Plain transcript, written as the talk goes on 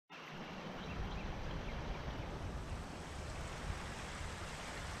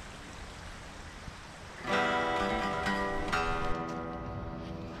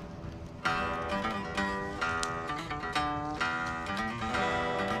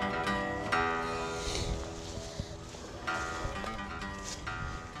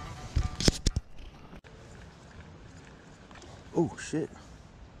Oh shit.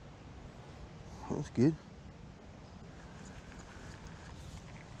 That's good.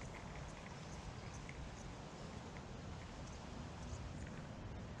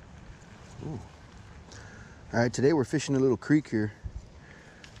 Ooh. All right, today we're fishing a little creek here.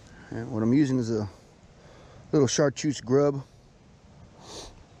 And what I'm using is a little chartreuse grub,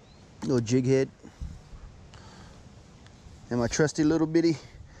 little jig head, and my trusty little bitty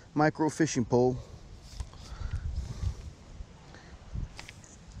micro fishing pole.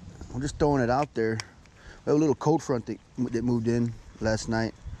 I'm just throwing it out there. We have a little cold front that moved in last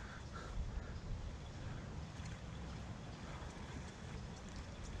night.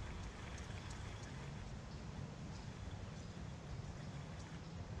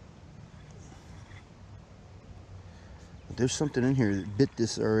 There's something in here that bit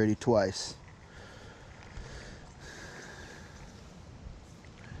this already twice.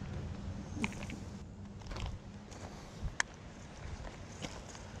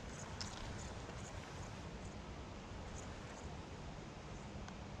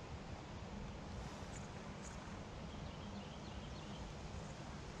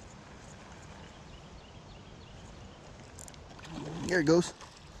 There it goes.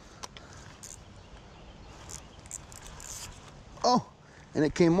 Oh, and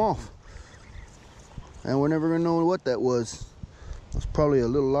it came off. And we're never gonna know what that was. It was probably a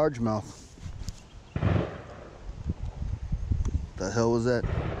little largemouth. The hell was that?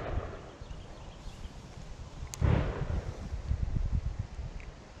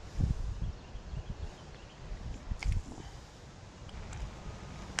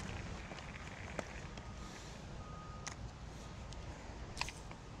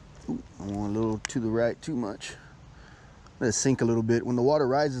 Ooh, I went a little to the right too much. Let it sink a little bit. When the water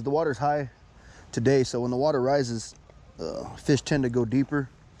rises, the water's high today, so when the water rises, fish tend to go deeper.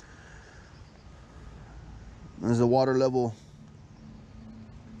 As the water level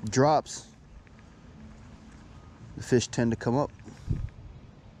drops, the fish tend to come up.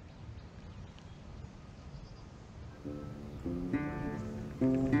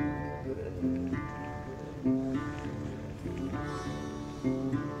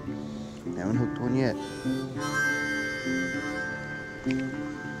 Haven't hooked one yet.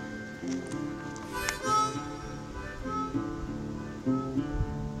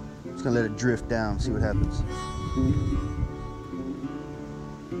 Just gonna let it drift down, see what happens.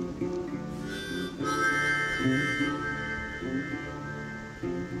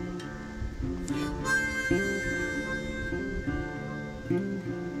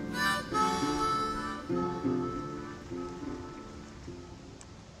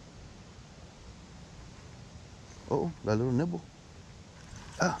 Oh, got a little nibble.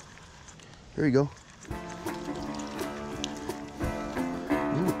 Ah, there you go.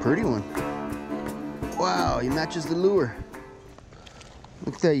 Ooh, pretty one. Wow, he matches the lure.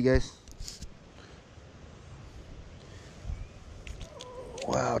 Look at that, you guys.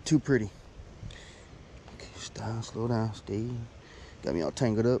 Wow, too pretty. Okay, stop, slow down, stay. Got me all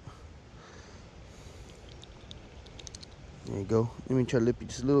tangled up. There you go. Let me try to lip you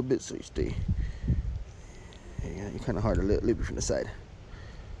just a little bit so you stay. Yeah, you're kind of hard to lip you from the side.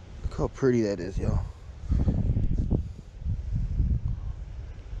 Look how pretty that is, y'all.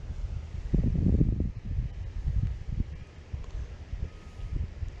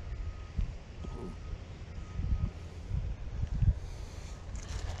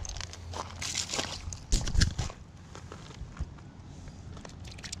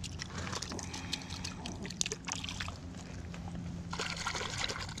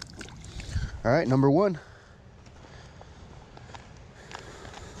 All right, number one.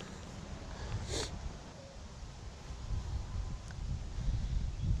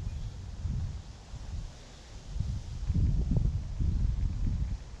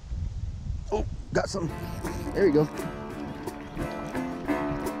 Oh, got something. There you go.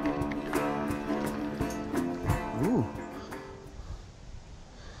 Ooh.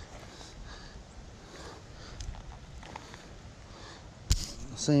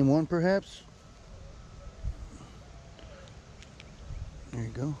 Same one, perhaps. There you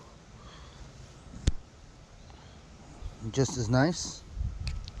go. Just as nice.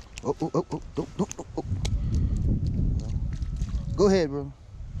 Oh, oh, oh, oh, oh, oh, oh, oh. Go ahead, bro.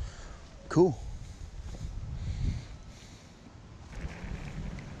 Cool.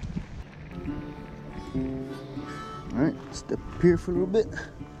 All right, step up here for a little bit.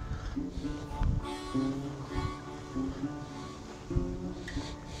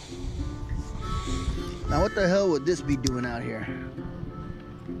 Now, what the hell would this be doing out here?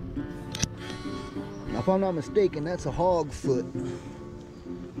 Now, if I'm not mistaken, that's a hog foot.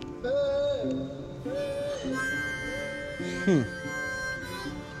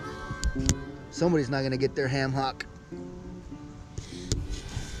 Somebody's not gonna get their ham hock.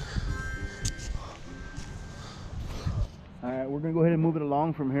 All right, we're gonna go ahead and move it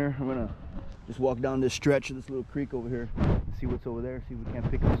along from here. I'm gonna just walk down this stretch of this little creek over here, see what's over there, see if we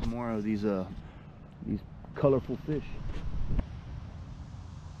can't pick up some more of these colorful fish.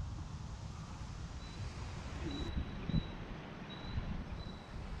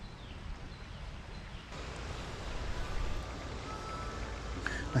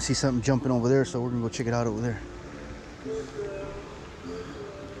 I see something jumping over there, so we're gonna go check it out over there.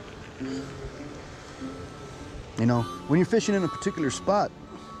 You know, when you're fishing in a particular spot,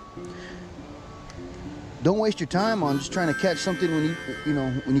 don't waste your time on just trying to catch something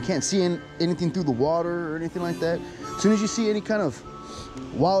when you can't see anything through the water or anything like that. As soon as you see any kind of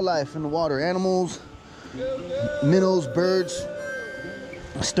wildlife in the water, animals, minnows, birds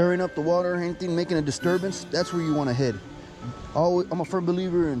stirring up the water, anything making a disturbance, that's where you want to head. I'm a firm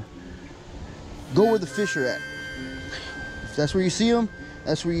believer in go where the fish are at. If that's where you see them,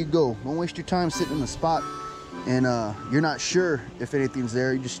 that's where you go. Don't waste your time sitting in a spot and you're not sure if anything's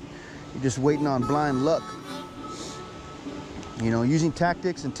there. You're just waiting on blind luck. You know, using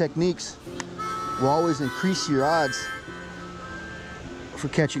tactics and techniques will always increase your odds for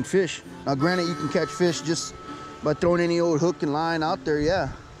catching fish. Now granted, you can catch fish just by throwing any old hook and line out there, yeah.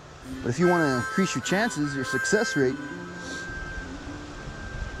 But if you want to increase your chances, your success rate,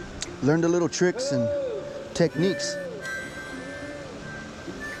 learn the little tricks and techniques.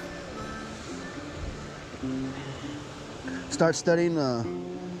 Start studying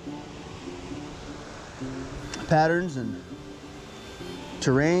patterns and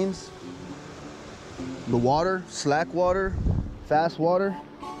terrains, the water, slack water, fast water,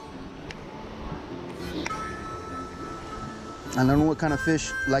 and learn what kind of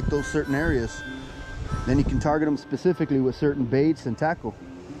fish like those certain areas. Then you can target them specifically with certain baits and tackle.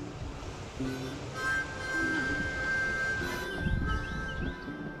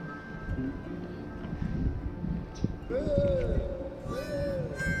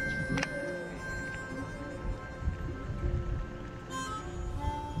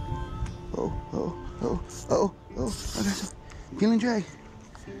 Oh, I got some peeling drag.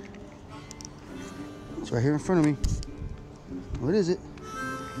 It's right here in front of me. What is it?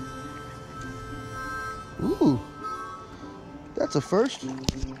 Ooh, that's a first. We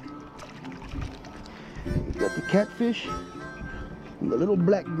got the catfish and the little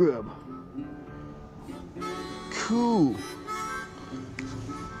black grub. Cool.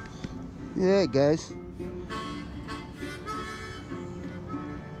 Yeah, guys.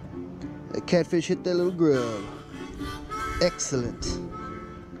 That catfish hit that little grub. Excellent.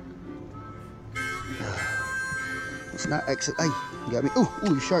 It's not excellent. Ay, you got me. Ooh,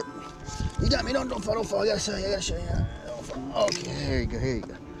 you're sharp. You got me. Don't fall. I gotta show you. Don't fall. Okay, here you go. Here you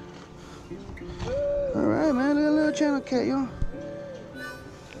go. All right, man. Little channel cat, y'all.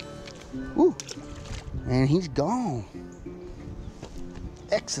 Ooh, and he's gone.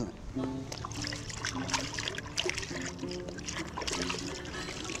 Excellent.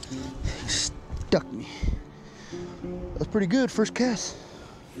 He stuck me. That's pretty good. First cast.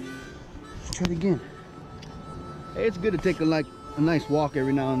 Let's try it again. Hey, it's good to take a nice walk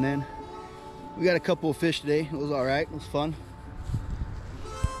every now and then. We got a couple of fish today. It was all right. It was fun.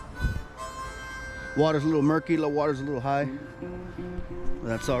 Water's a little murky. The water's a little high. But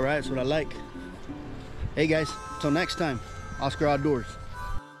that's all right. That's what I like. Hey guys, until next time, Oscar Outdoors.